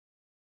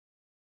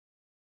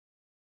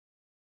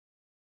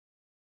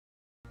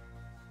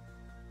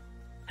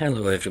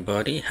Hello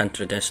everybody,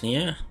 Hunter Destiny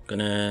here.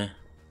 Gonna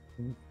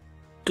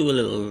do a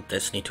little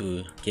Destiny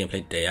 2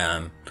 gameplay today.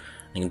 I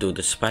can do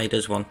the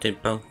Spiders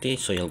Wanted bounty,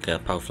 so you'll get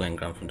a powerful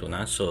engram from doing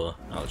that, so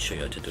I'll show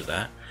you how to do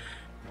that.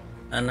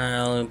 And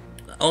I'll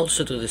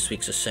also do this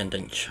week's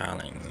Ascendant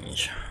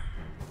challenge.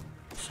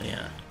 So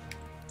yeah.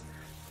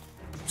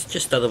 It's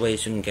just other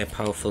ways you can get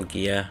powerful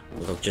gear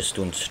without just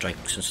doing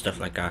strikes and stuff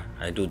like that.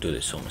 I do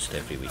this almost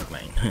every week,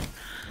 mine.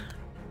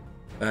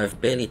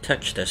 I've barely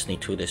touched Destiny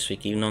 2 this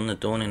week, even on the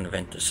Dawning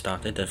event that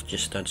started. I've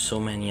just had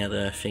so many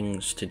other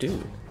things to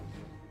do.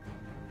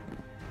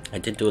 I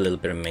did do a little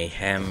bit of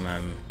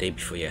mayhem day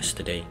before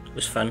yesterday. It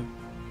was fun.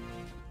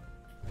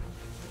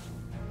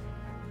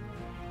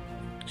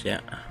 So yeah,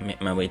 I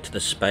make my way to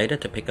the spider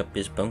to pick up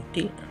his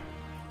bounty.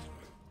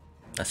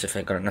 That's if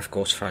I got enough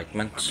ghost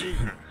fragments.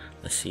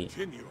 Let's see.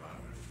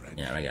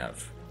 Yeah, I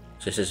have.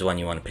 So this is the one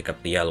you want to pick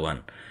up, the yellow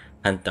one.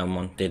 Hunt down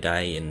wanted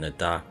eye in the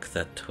dark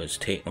that was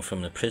taken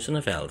from the prison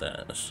of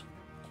elders.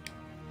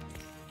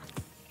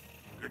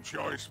 Good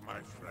choice,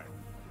 my friend.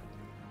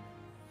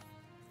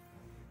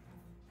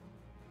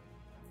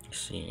 Let's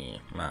see,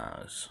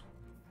 Mars.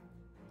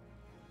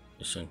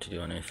 There's something to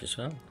do on Earth as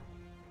well.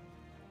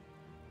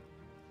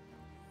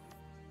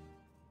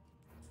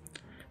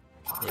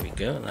 There we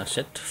go, that's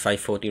it.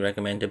 540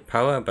 recommended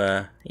power,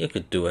 but you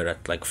could do it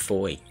at like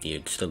 480,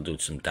 you'd still do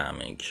some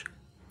damage.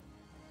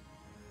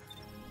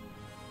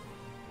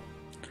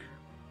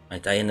 I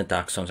die in the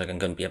dark, sounds like I'm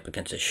going to be up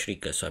against a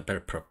Shrieker, so I better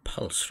put a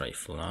pulse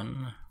rifle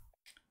on.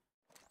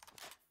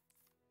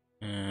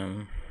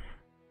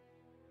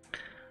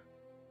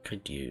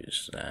 Could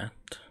use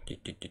that.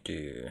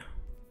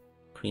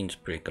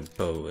 Queensbreaker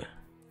bow.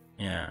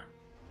 Yeah.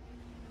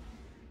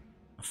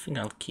 I think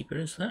I'll keep it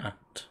as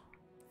that.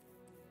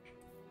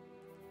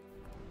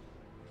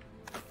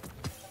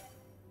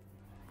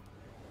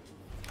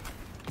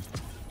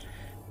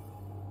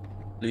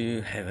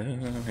 Blue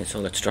heaven. It's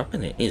all that's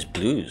dropping. It is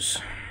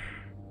blues.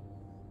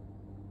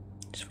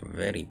 It's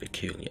very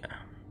peculiar.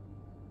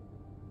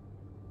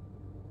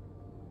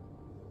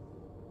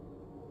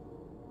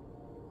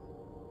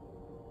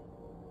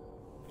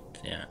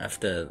 So yeah,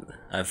 after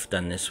I've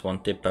done this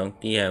wanted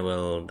bounty, I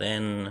will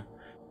then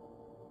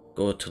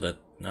go to the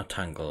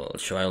Tangle.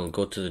 So I'll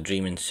go to the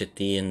Dreaming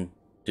City and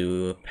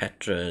do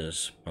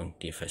Petra's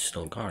bounty if I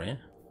still got it.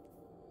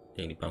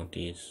 Daily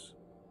bounties,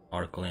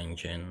 Oracle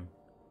Engine.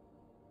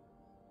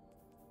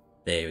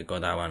 There we go,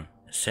 that one.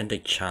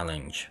 Ascendant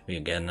challenge. We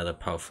get another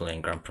powerful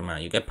engram from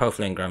that. You get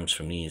powerful engrams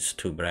from these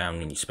two, but I haven't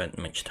really spent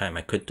much time.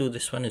 I could do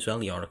this one as well,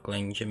 the Oracle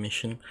Engine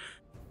mission.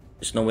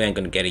 There's no way I'm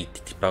going to get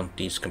 80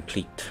 bounties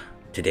complete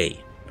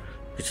today.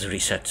 It's a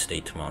reset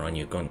day tomorrow and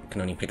you can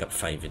only pick up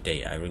 5 a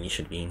day. I really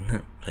should be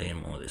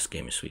playing more of this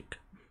game this week.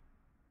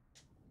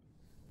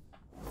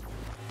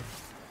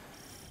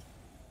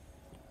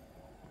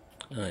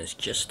 It's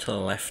just to the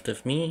left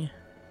of me.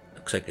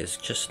 Looks like it's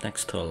just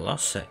next to a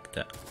lost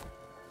sector.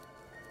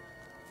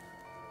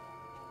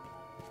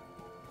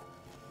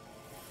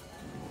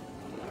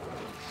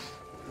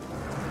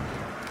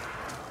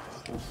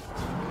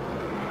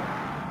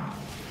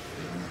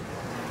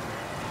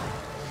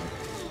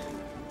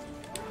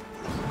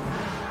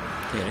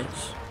 Here it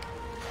is.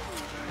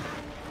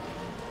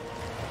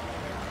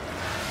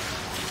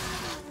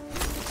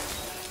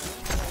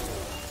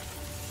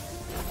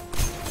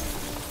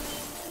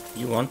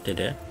 You wanted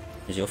it.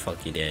 It's your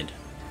fault you did.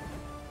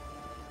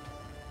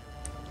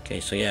 Okay,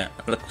 so yeah,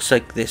 looks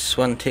like this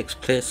one takes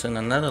place in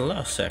another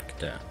lost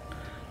sector.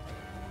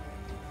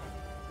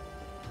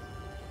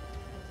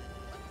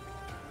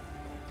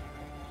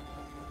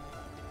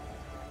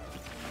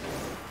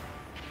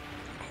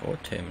 Core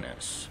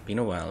Terminus. Been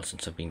a while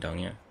since I've been down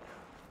here.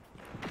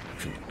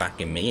 I think back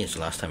in May is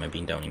the last time I've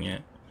been down here.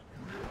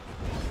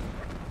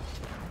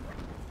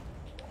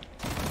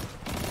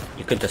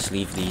 You could just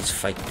leave these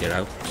fight their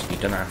out. You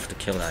don't have to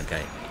kill that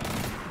guy.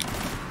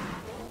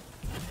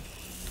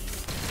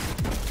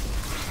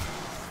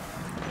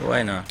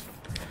 Why not?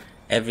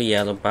 Every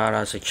yellow bar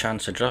has a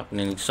chance of dropping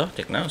an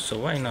exotic now, so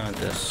why not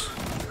just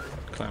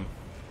climb?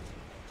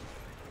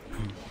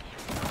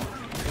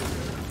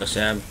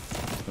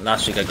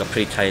 Last week I got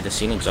pretty tired of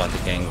seeing exotic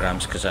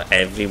engrams because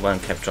everyone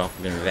kept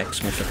dropping in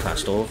Vex Mythic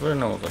class over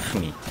and over for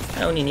me.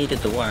 I only needed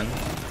the one.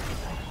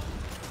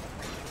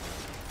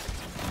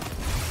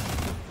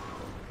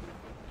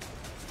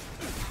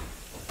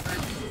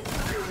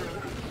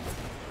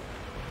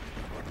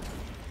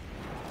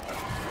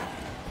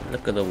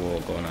 Look at the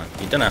war going on.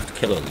 You don't have to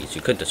kill all these,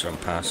 you could just run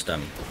past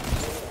them.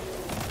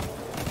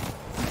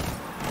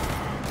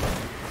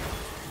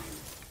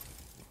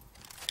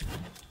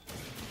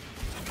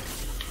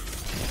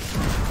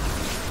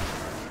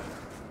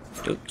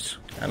 Oops,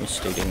 I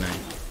missed it, didn't I?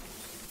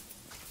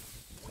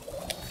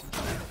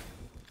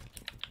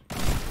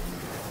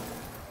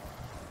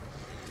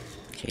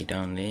 Okay,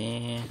 down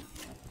there.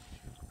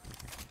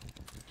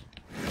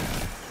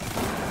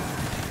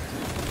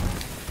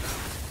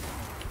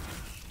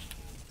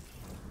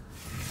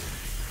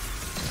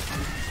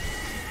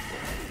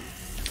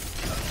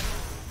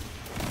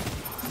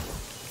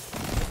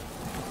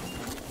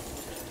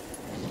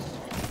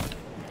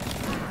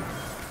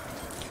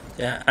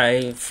 Yeah,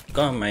 I've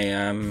got my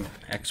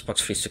Xbox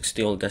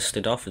 360 all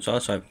dusted off as well,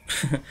 so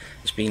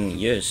it's been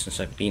years since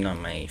I've been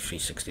on my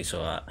 360,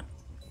 so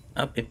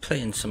I'll be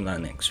playing some of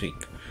that next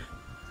week.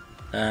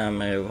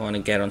 I want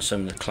to get on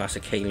some of the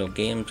classic Halo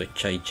games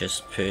which I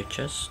just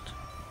purchased.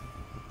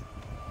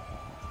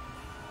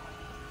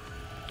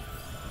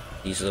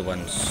 These are the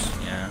ones,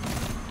 yeah.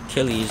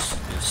 Kill these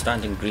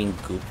standing green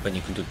goop and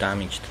you can do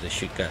damage to the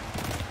shooter.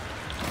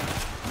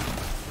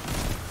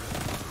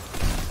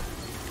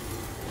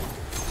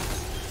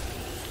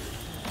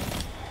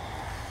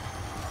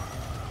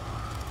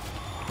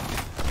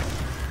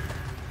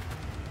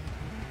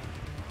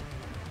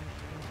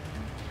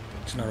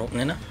 It's not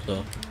opening up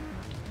though.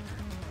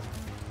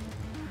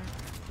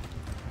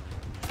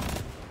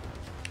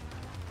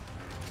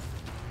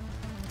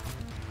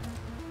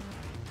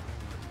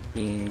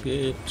 Green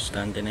goop,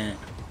 stand in it.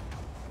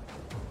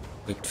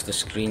 Wait for the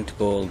screen to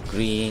go all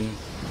green.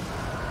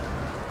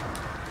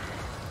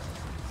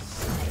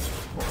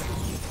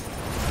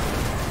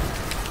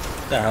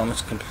 The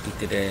helmet's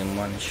completed it in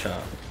one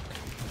shot.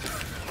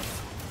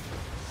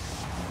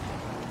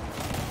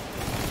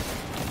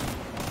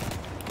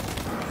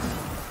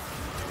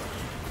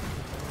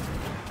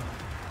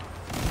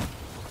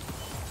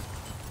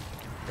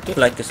 I do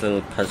like this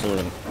little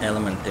puzzle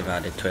element they've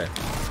added to it.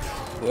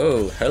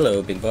 Whoa,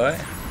 hello big boy.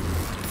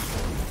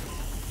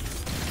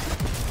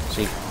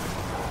 See?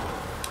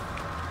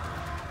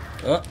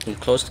 Oh, he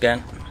closed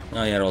again.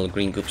 Oh yeah, all the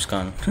green goop's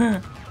gone.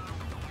 So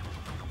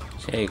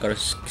yeah, you gotta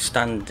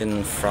stand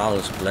in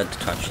Thrall's blood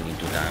to actually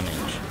do damage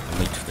and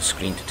wait for the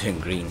screen to turn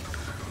green.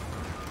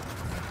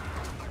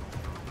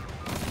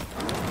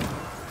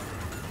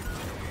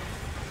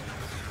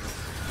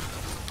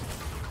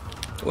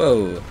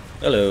 Whoa,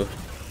 hello.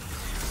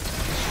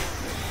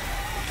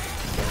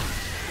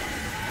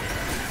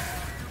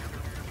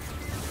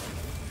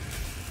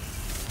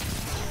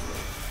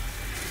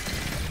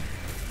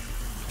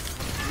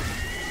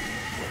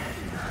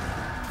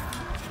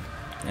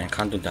 I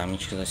can't do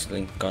damage because I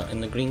still got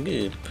in the green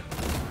goop.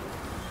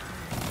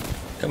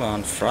 Come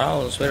on,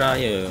 Thralls, where are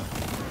you?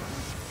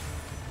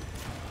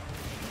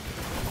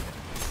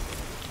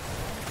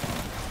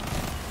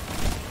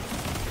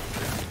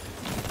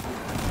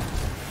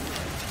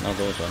 Not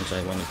those ones,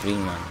 I want the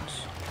green ones.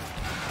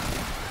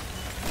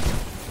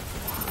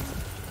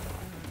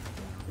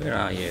 Where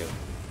are you?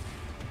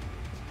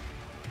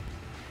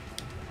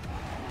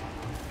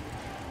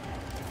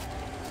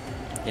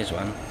 Here's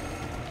one.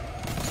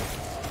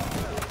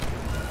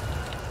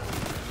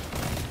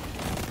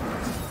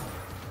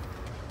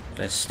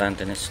 Let's stand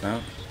in this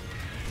now.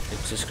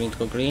 Fix the screen to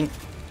go green.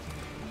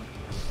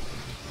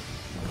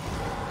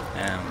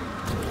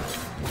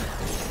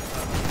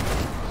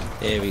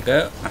 There we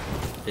go.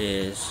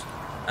 There's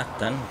that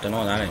done. Don't know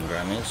what that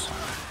engram is.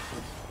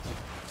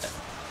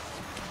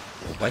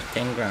 White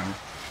engram.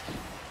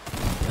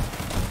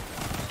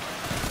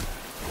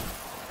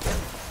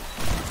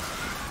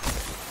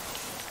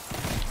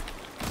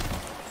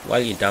 While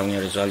you're down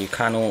here as well, you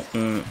can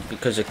open,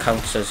 because it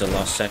counts as a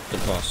lost sector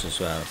boss as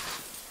well.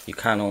 You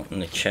can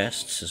open the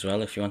chests as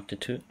well if you wanted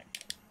to.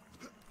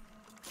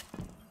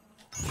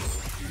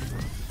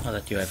 Not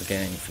that you ever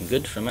get anything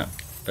good from it,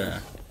 but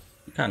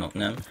you can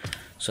open them.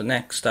 So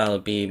next I'll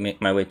be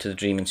make my way to the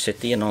Dreaming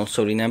City, and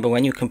also remember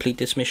when you complete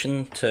this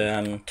mission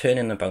to turn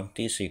in the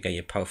bounties so you get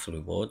your powerful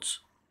rewards.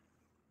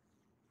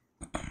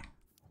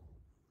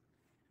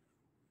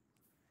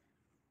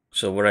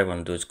 So what I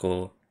want to do is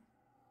go,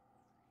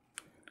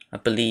 I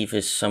believe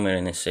is somewhere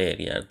in this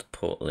area the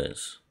portal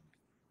is.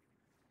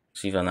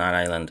 It's either on that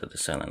island or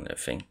this island, I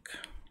think.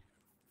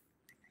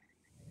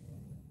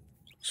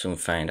 Soon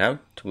find out.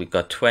 We've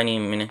got 20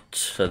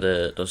 minutes for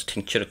those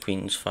Tincture of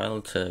Queens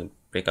file to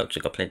break out, so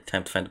we've got plenty of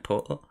time to find the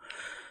portal.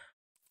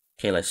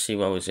 Okay, let's see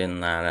what was in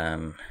that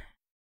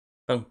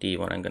bounty,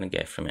 what I'm gonna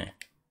get from it.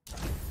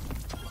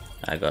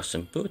 I got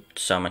some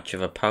boots. How much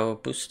of a power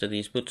boost are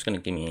these boots gonna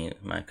give me?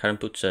 My current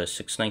boots are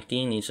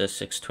 619, these are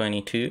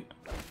 622.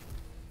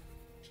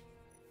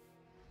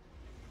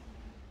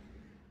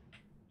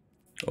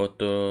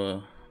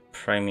 Auto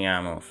primary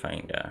ammo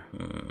finder.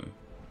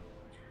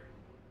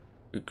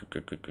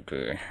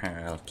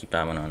 I'll keep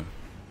that one on.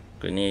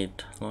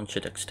 Grenade launcher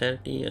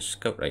dexterity, a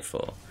scout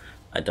rifle.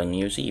 I don't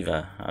use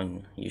either. I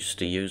used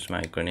to use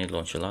my grenade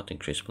launcher a lot in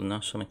Crucible,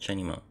 not so much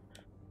anymore.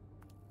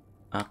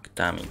 Arc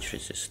damage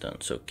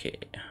resistance, okay.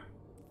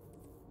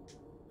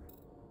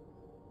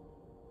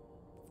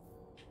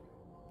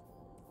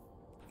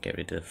 Get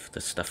rid of the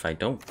stuff I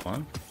don't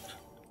want.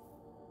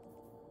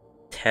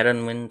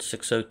 Terran Wind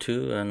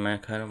 602 and my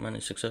current one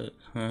is 602.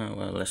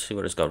 Well, let's see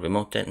what it's got.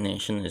 Remote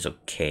detonation is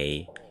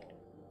okay.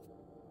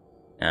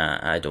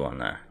 I don't want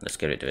that. Let's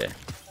get rid of it.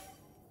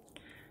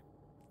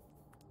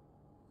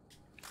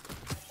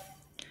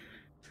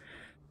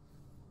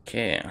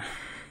 Okay,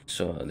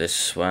 so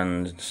this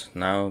one's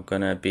now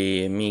gonna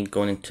be me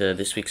going into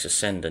this week's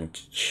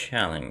Ascendant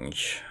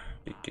challenge.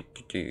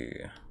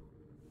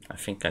 I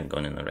think I'm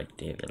going in the right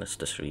area. Let's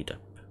just read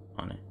up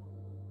on it.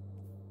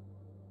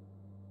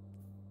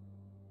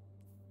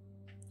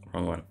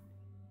 Wrong one.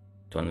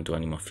 Don't want to do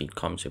any more feed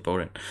comms, you're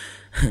boring.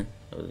 You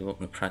want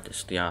to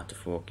practice the art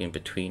of walking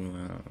between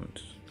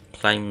worlds.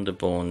 Climb the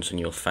bones and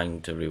you'll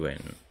find the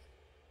ruin.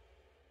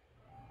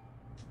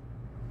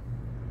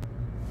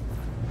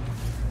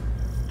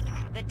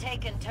 The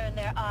Taken turn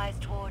their eyes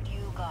toward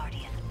you,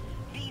 Guardian.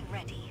 Be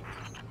ready.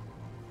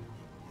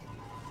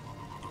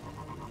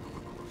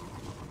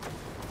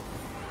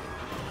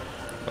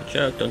 Watch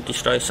out, don't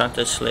destroy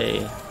Santa's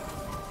sleigh.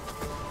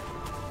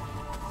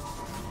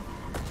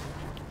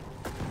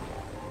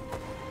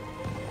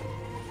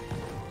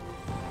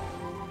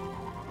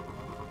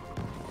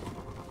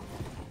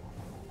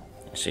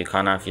 So you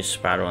can't have your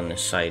sparrow on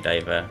this side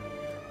either.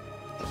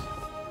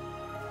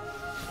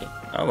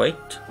 Oh wait,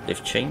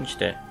 they've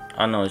changed it.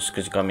 Oh no, it's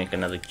because you gotta make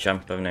another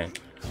jump, haven't you?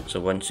 So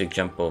once you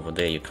jump over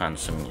there, you can't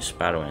summon your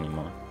sparrow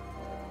anymore.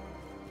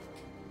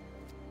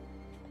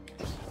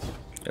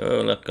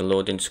 Oh look, a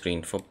loading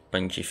screen for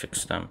Bungie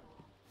fixed them.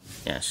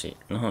 Yeah, see,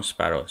 no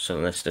sparrow. So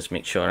let's just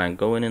make sure I'm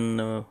going in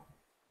the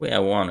way I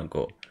want to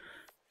go.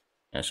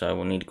 Yeah, so I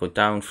will need to go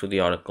down through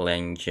the Oracle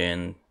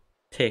engine,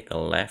 take a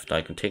left.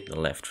 I can take the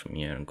left from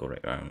here and go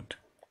right round.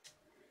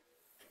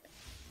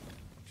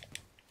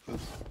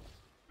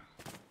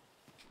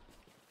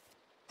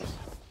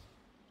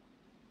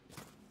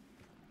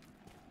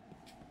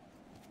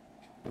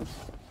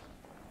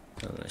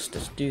 So let's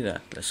just do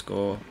that. Let's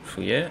go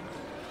through here.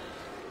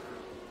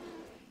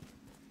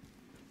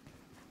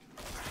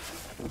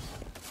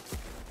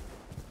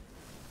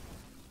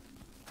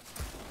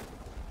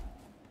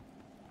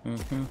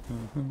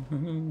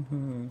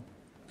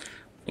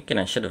 Thinking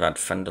I should have had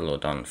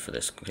Thunderlord on for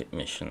this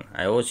mission.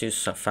 I always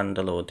use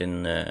Thunderlord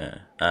in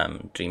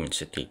Dreaming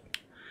City,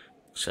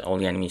 so all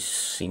the enemies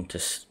seem to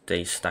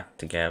stay stacked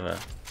together.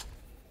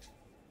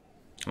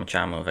 How much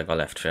ammo have I got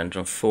left?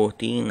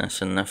 314.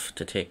 That's enough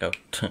to take out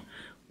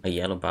a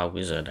yellow bar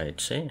wizard, I'd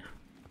say.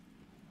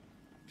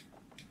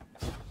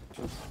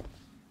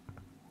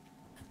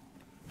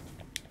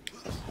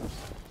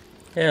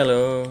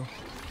 Hello.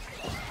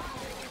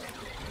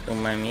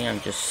 Don't mind me, I'm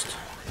just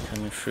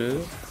coming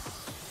through.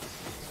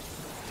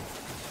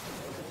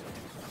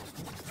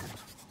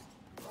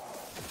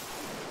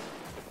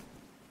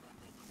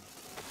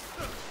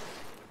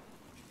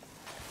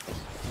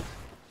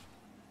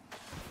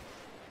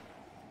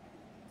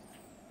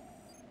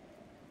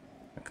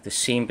 The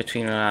seam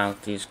between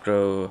realities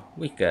grow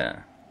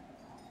weaker,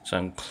 so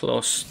I'm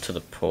close to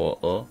the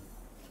portal.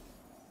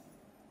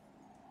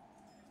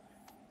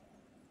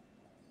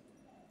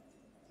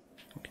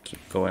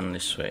 Keep going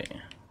this way,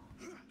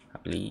 I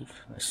believe.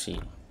 Let's see.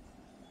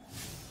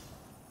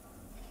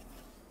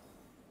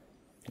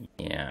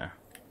 Yeah.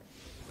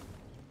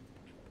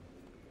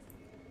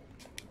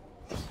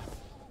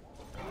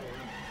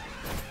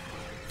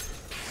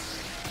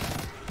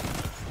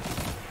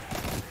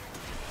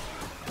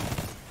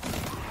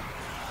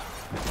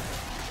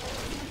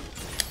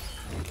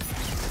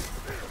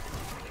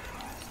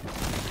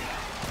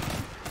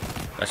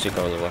 That's your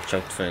goal to watch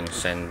out for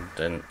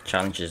and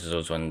challenges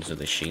those ones with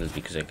the shield,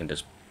 because they can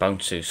just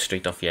bounce you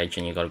straight off the edge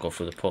and you gotta go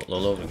through the portal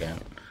all over again.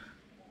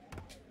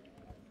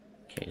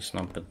 Okay, it's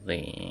not but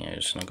there.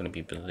 It's not gonna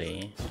be but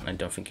there. I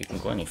don't think you can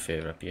go any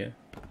further up here.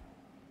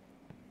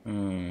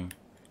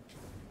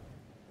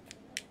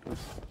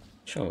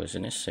 Sure, it's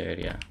in this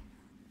area.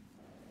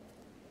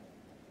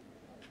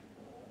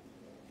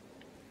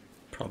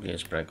 Probably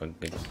is, but I gotta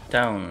go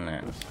down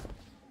then.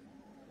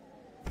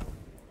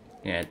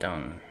 Yeah,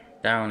 down.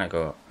 Down I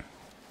go.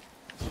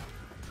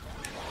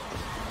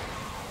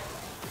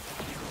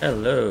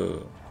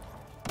 Hello.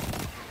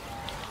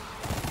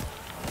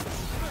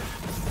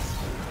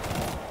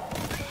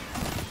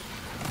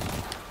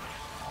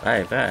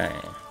 Bye bye.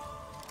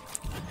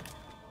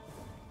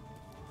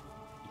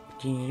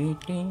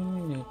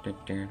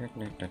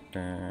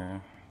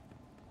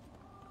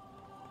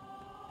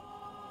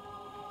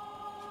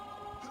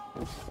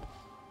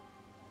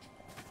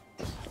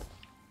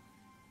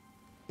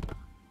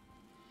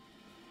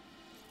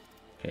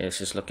 Okay,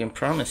 this is looking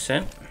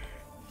promising.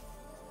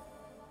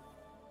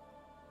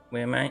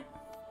 Where am I?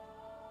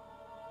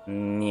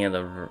 Near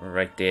the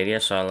right area,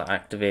 so I'll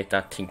activate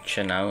that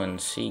tincture now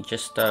and see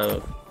just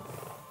how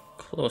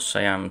close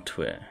I am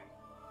to it.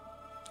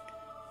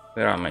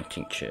 Where are my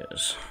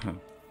tinctures?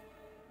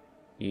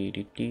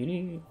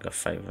 Got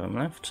 5 of them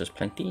left, so there's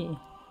plenty.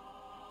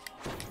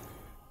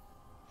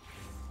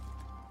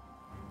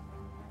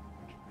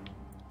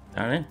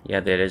 Alright, yeah,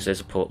 there is.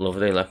 There's a portal over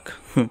there, look.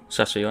 So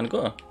that's where you want to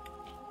go.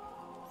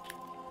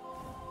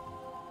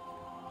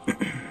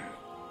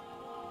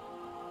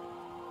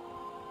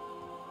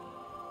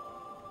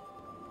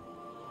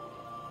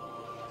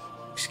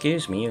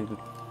 Excuse me,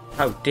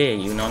 how dare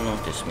you not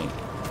notice me?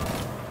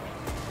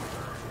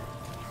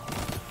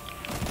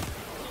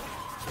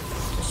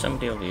 There's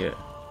somebody over here.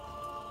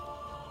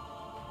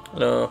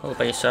 Hello, all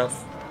by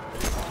yourself?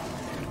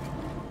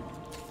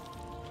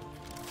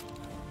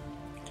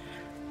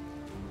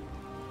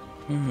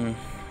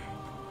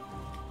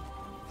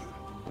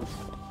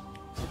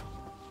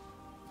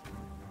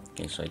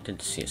 Okay, so I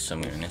did see it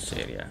somewhere in this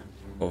area.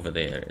 Over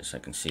there, as I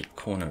can see a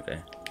corner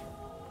there.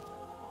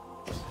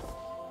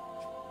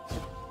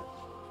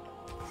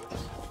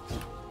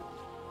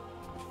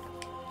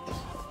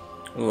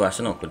 Ooh, that's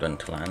an awkward one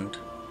to land.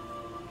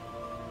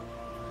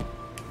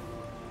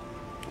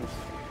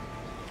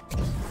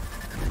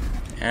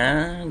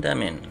 And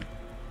I'm in.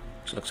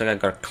 So it looks like I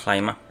got to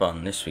climb up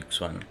on this week's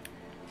one.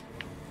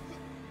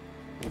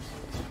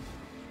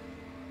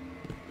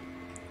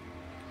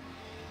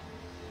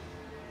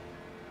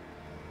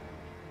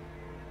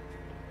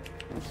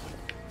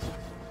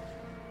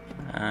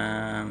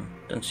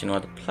 Don't see no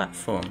other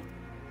platform.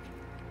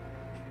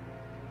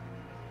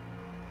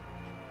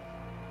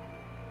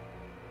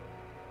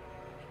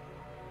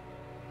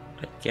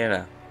 Get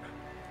up.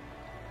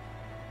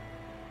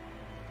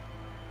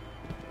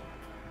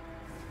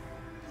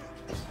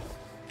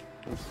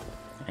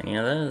 Any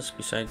others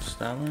besides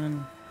that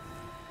one?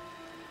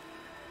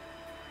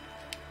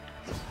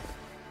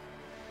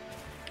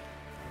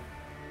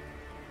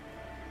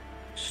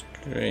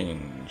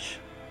 Strange.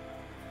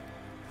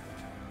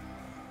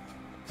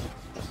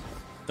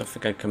 Don't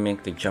think I can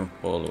make the jump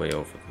all the way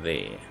over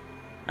there.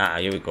 Ah,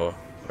 here we go.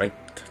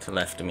 Right to the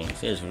left of me.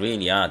 It's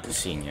really hard to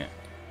see here.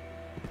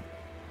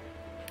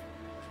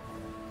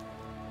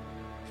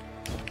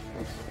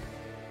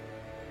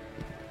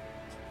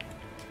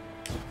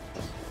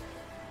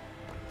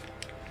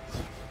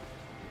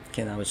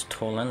 Okay, that was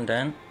Toland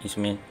then. He's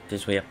made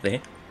his way up there.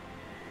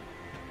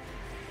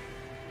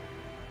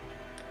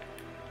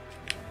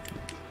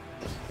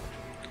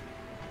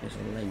 There's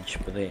a ledge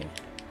over there.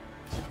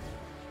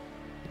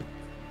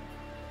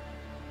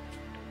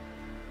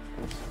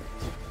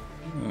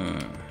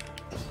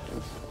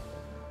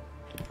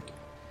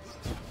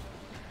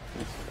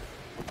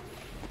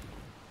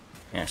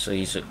 Yeah, so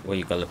these are what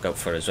you gotta look out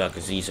for as well,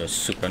 because these are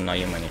super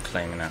annoying when you're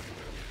climbing up.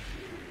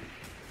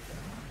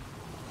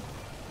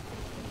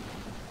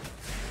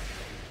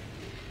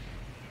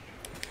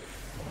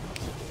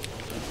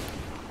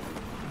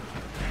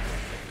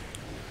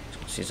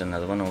 So there's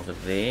another one over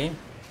there.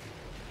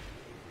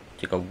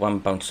 You got one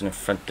bouncing in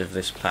front of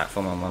this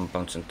platform and one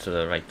bouncing to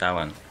the right. That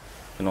one. You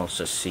can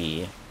also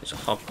see there's a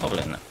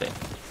hobgoblin up there.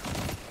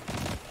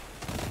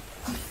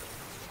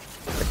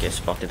 I guess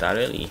spotted that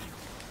early.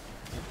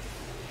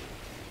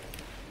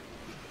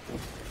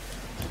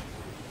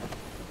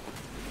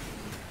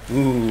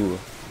 Ooh,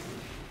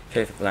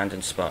 perfect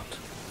landing spot.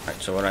 Right,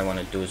 so what I want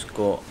to do is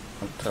go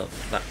onto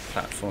that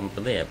platform over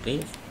there,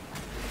 please.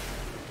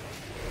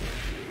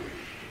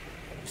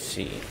 Let's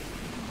see.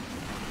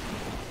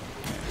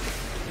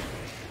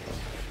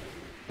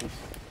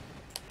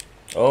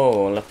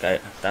 Oh, look,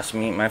 that's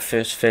me, my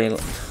first fail.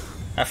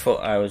 I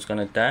thought I was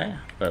gonna die,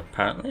 but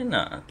apparently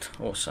not.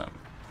 Awesome.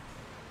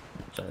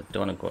 So I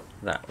don't want to go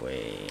that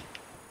way.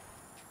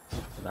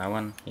 That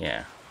one?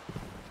 Yeah.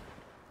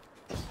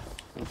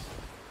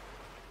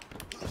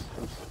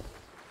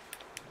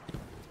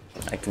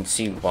 I can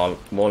see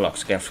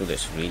warlocks get through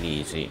this really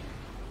easy.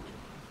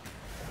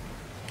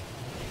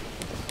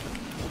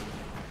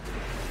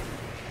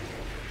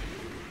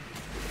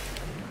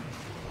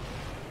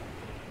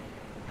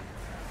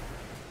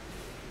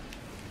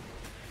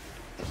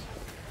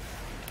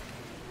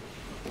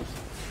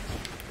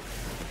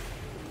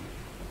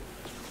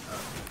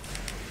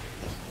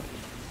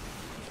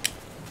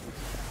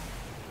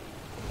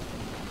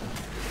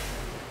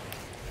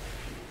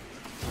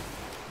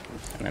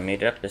 And I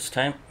made it up this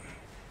time.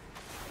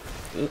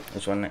 Ooh,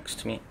 there's one next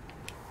to me.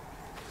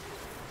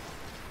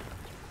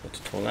 Go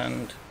to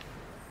Toland.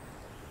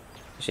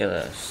 There's the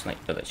other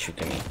sniper that's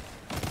shooting me.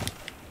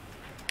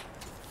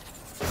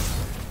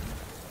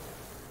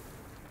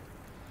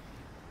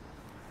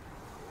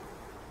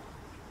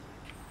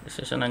 This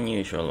is an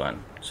unusual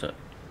one, so...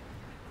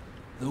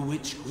 The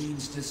Witch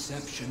Queen's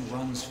deception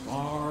runs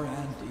far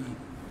and deep.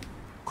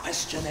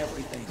 Question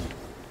everything.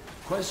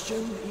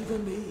 Question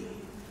even me.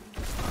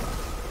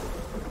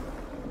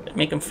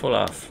 Make him fall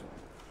off.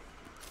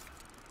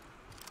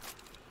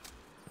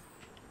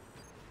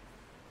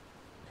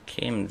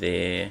 Came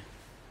there.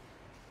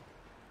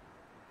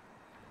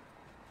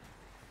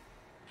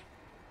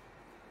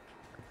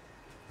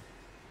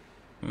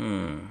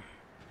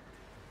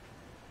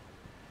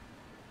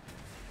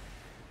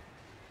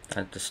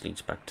 That just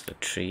leads back to the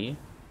tree.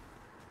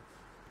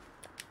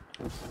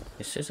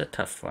 This is a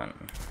tough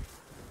one.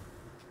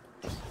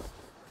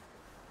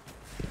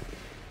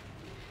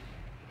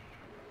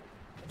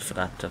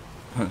 Forgot to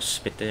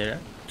spit it out.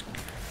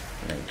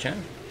 Then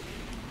jump.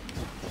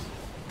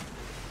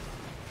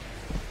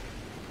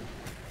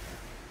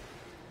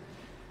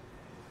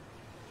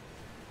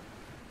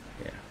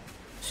 Yeah.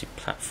 See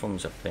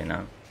platforms up there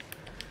now.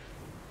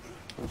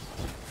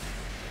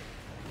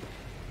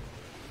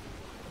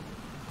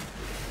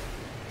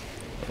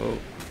 Oh,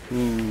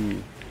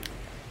 ooh.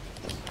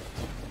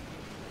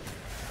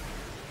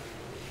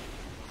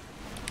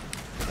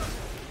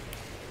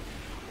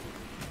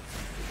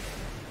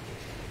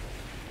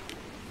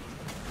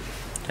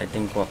 I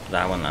didn't go up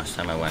that one last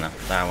time I went up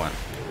that one.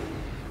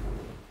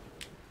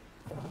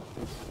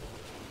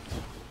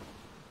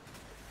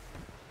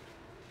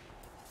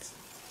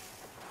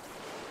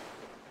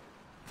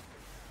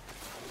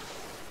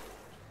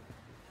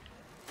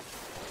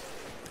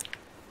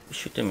 Who's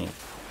shooting me?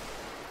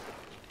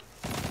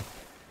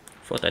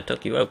 Thought I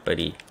took you out,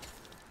 buddy.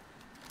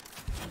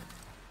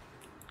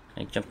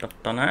 Can I jump up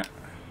on that?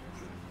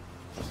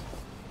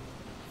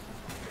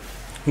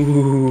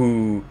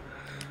 Ooh.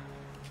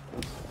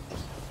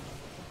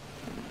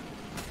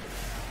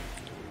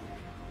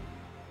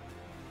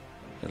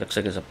 It looks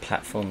like there's a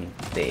platform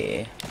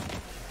there.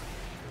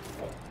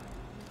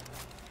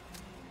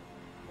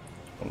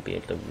 Won't be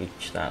able to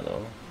reach that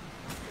though.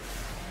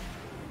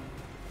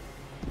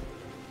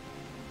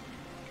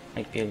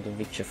 Might be able to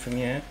reach it from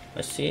here.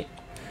 Let's see.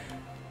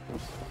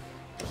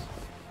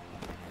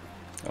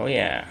 Oh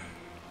yeah.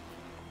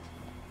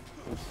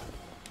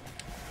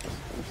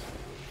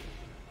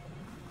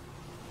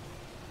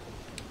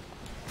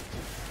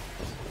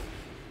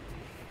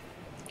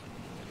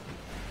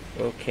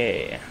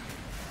 Okay.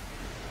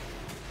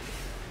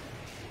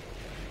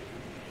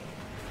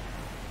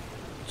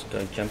 Just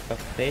go jump up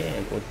there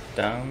and go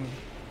down.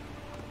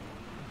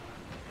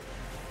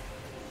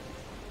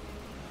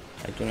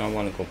 I do not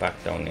want to go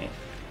back down there.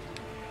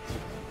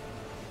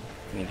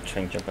 I need to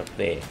try and jump up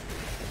there.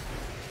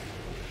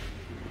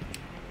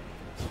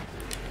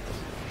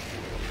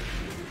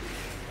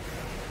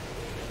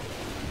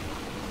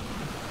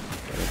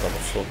 We've got the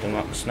floating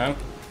rocks now.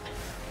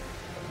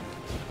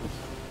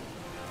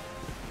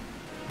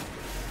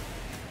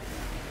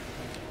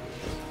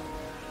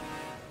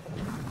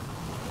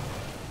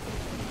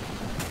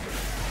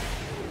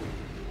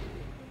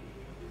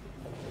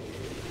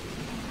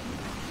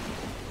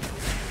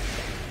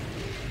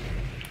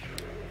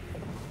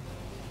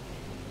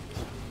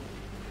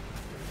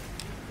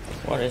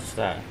 What is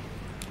that?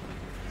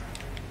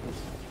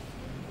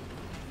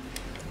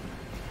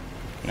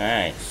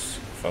 Nice.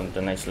 Found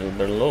a nice little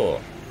bit of lore.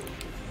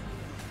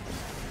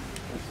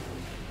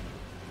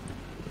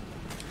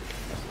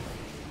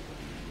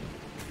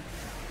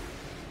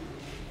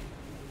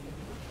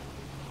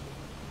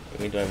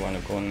 Where do I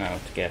want to go now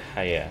to get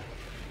higher?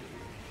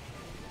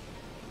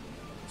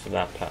 To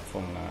that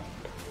platform now.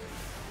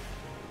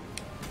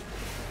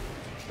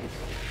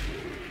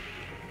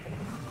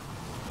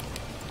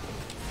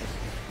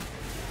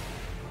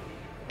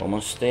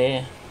 Almost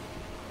there.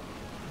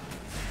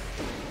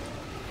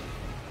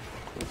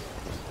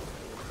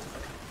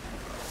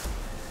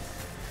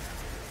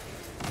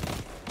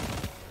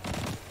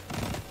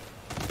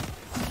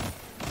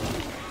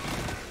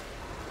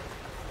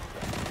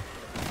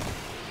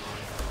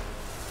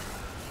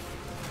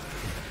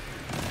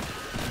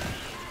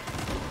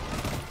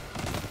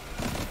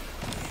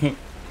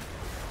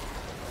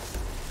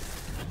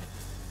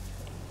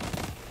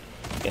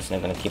 Guess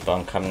they're gonna keep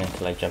on coming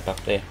until I jump up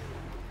there.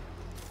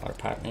 Or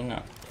apparently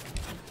not.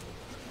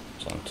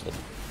 It's onto the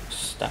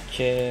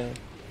statue.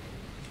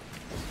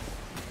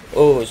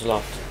 Oh, it's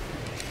locked.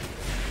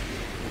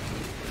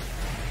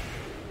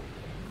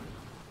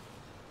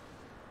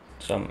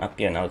 So I'm up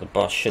here now. The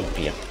boss should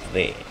be up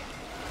there.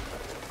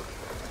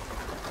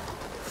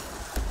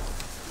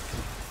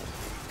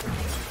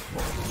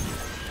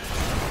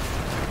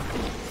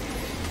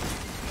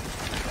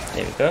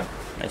 There we go.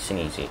 Nice and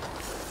easy.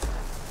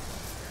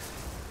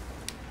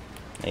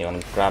 Now you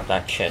want to grab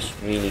that chest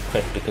really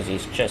quick because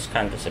his chest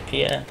can't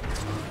disappear.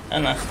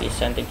 And that's the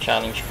Ascendant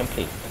challenge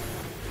complete.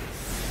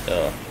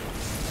 So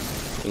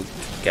you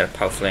get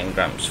powerful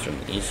engrams from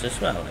these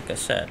as well, like I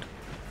said.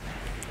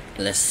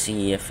 Let's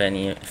see if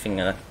anything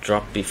that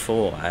dropped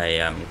before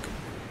I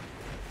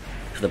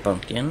for the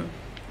bounty in.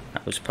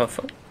 That was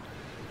powerful.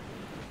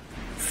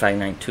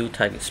 592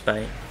 target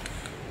spy.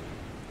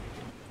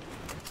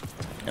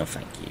 No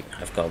thank you,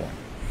 I've got one.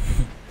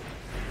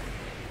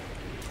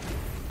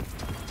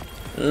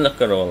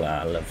 Look at all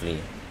that, lovely.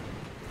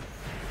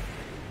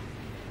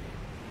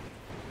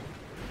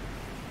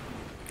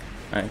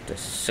 Right, the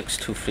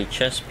 623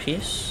 chest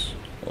piece,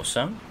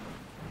 awesome.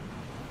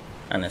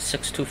 And a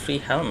 623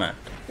 helmet,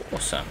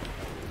 awesome.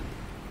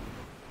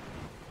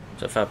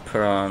 So if I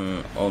put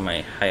on all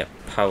my higher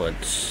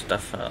powered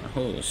stuff,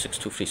 oh,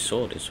 623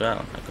 sword as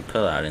well. I could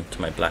put that into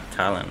my black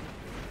talon.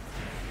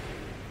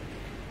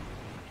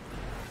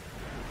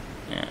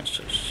 Yeah,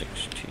 so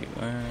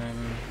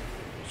 621.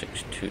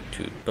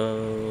 622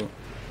 bow.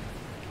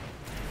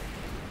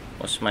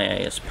 What's my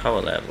highest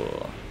power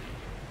level?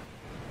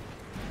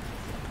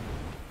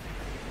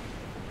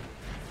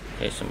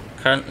 Okay, so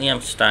currently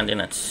I'm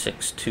standing at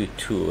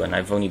 622 and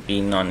I've only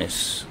been on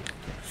this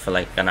for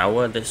like an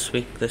hour this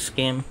week, this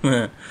game.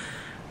 So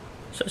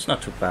it's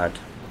not too bad.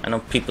 I know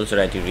people's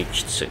already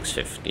reached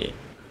 650.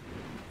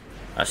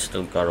 I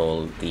still got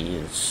all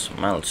these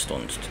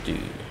milestones to do.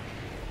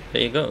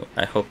 There you go.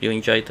 I hope you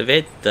enjoyed the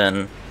vid,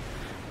 and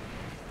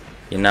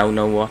you now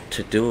know what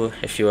to do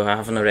if you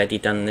haven't already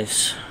done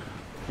this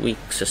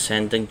week's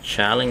Ascendant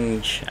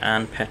challenge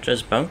and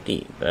Petra's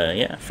bounty. But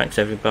yeah, thanks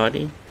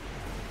everybody.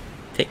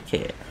 Take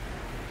care.